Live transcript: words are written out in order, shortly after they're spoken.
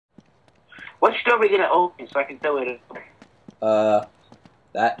door we gonna open so I can throw it over?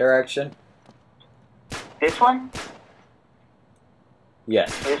 That direction? This one?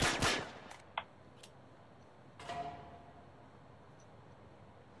 Yes.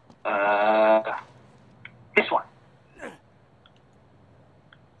 This one.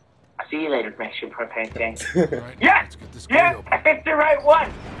 I'll see you later, Mr. Propane Tank. Right, Yeah! let's get this Yeah! gate open. I picked the right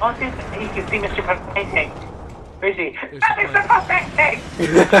one! On this, you can see Mr. Propane Tank. Where is he? There's Ah, the Mr. Propane Tank!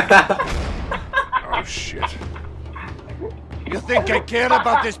 Oh, shit. You think I care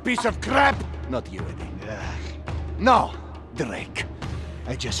about this piece of crap? Not you, Eddie. No, Drake.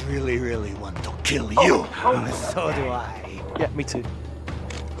 I just really want to kill you. So do I. Yeah, me too.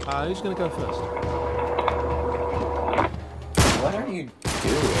 Who's gonna go first? What are you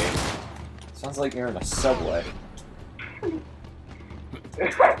doing? Sounds like you're in a subway.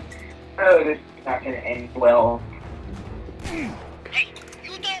 Oh, this is not gonna end well. Hey,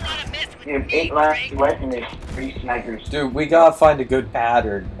 you don't want to mess with You have me, 8 lives Drake. left and there's 3 snipers. Dude, we gotta find a good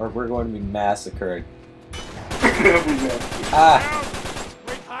pattern, or we're going to be massacred. Ah!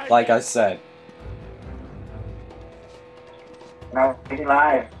 Like I said. No, he's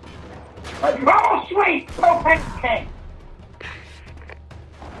alive. Oh, sweet! Propane tank!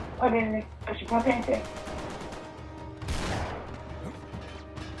 What is it? It's a propane tank.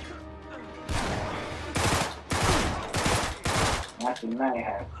 That's a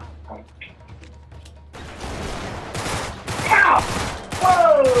nice. Ow!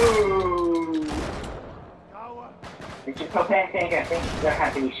 Whoa! It's a propane tank. I think they'll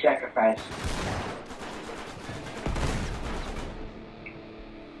have to be sacrificed.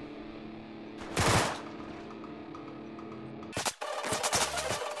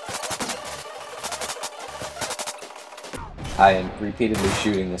 I am repeatedly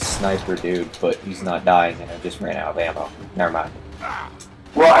shooting this sniper dude, but he's not dying and I just ran out of ammo. Never mind.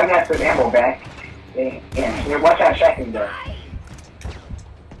 Well, I got some ammo back. Yeah, here, watch out, shotgun though.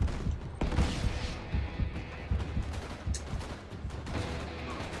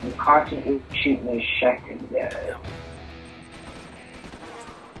 I'm constantly shooting this shotgun there.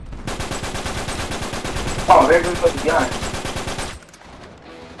 Oh, there goes the gun.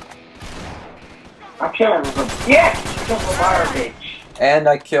 I'm killing them. Yes! Kill the garbage. And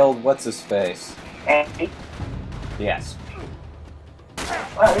I killed what's-his-face. And, Yes.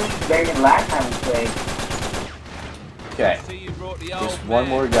 well, this is better than last time we played. Okay. See, you brought the Just old one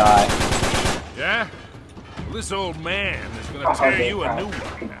man. more guy. Yeah? Well, this old man is Oh, gonna tear you a new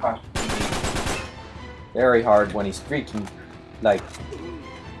one now. Very hard when he's freaking, like,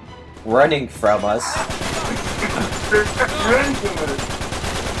 running from us.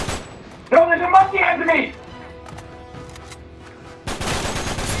 No, there's a monkey after me!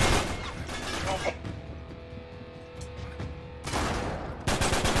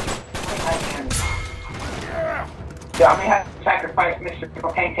 So I'm gonna have to sacrifice Mr.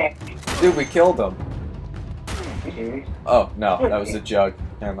 Propane Tank. Dude, we killed him. You serious? Oh, no, that was a jug.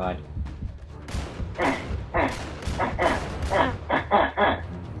 Never mind.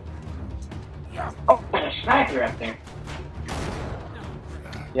 Oh, there's a sniper up there.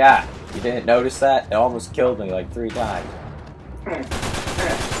 Yeah, you didn't notice that? It almost killed me like 3 times.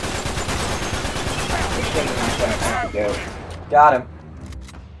 Got him.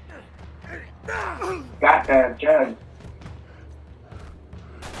 Got the jug.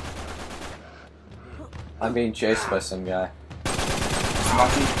 I'm being chased by some guy.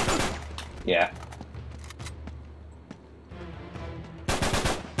 Monkey. Yeah.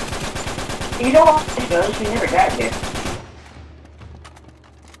 You know what he does? He never got hit.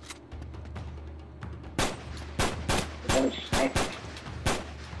 That was sniper.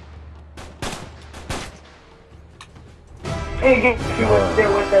 Hey, get you was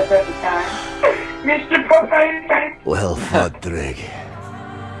there with us at the time. Mr. Propane Tank. Well fought, Drake.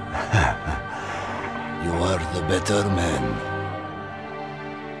 You are the better man.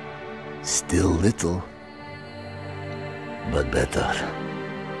 Still little, but better.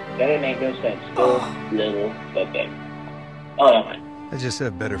 That didn't make no sense. Still little, but big. Oh, no, man. I just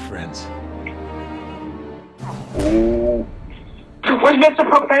have better friends. Ooh. Where's Mr.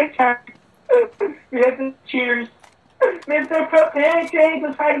 Propane Tank? We had to cheers. Mr. Propane Tank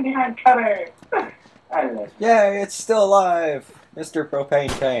was hiding behind cover. I love it. Yay, it's still alive! Mr.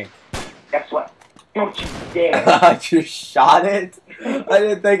 Propane Tank. Guess what? Don't you dare. I just shot it? I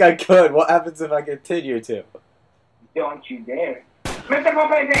didn't think I could. What happens if I continue to? Don't you dare. Mr.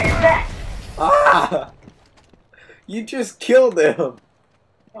 Propane Tank is back. Ah! You just killed him!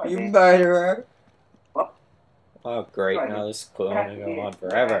 Oh, You man. murderer! What? Oh, great. Now this is going to go on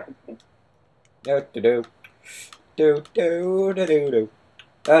forever. Do do do. Do do do do do.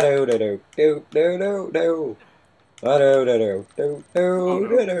 Do-do-do-do-do-do-do.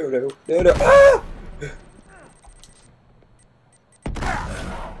 Do-do-do-do-do-do-do-do-do. Ah!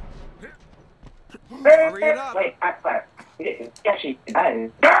 Hurry it up. Wait, actually, I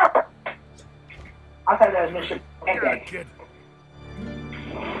thought that was Mr. Pancake. Kid.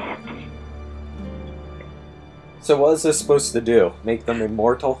 So what is this supposed to do? Make them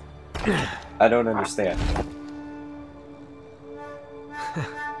immortal? I don't understand.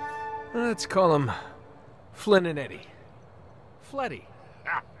 Let's call them Flynn and Eddie. Fletty.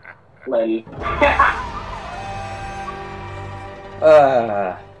 Lady.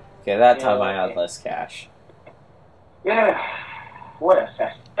 Okay, that time I had less cash. Yeah. What a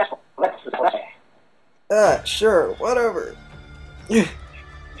fest. Let's play. Sure, whatever.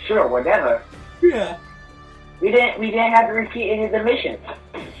 Sure, whatever. Yeah. We didn't have to repeat any of the missions.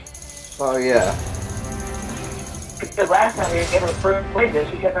 Oh yeah. Because last time we ever first played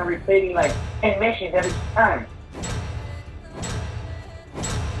this, we kept on repeating like 10 missions every time.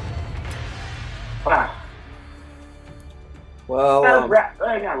 Wow. Well, I'm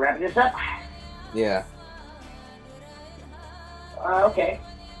gonna wrap this up. yeah. Okay.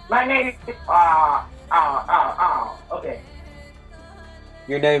 My name is okay.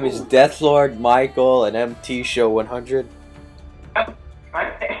 Your name is Deathlord Michael and MTshow100.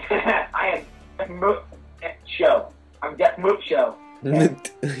 I am Moot Show. I'm Death Moot Show.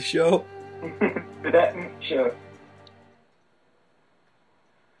 Show? Death Moot Show.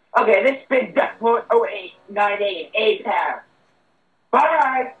 Okay, this has been Deathlord 0898 Apav.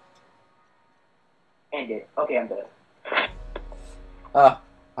 Bye! End it. Okay, I'm done.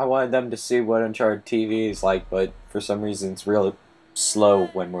 I wanted them to see what Uncharted TV is like, but for some reason it's real slow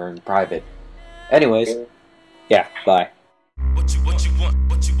when we're in private. Anyways, yeah, bye. What you want?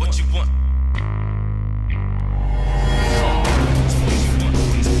 What you want?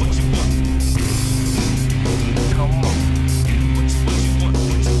 Come on. What you want?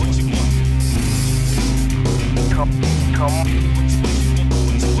 Come on.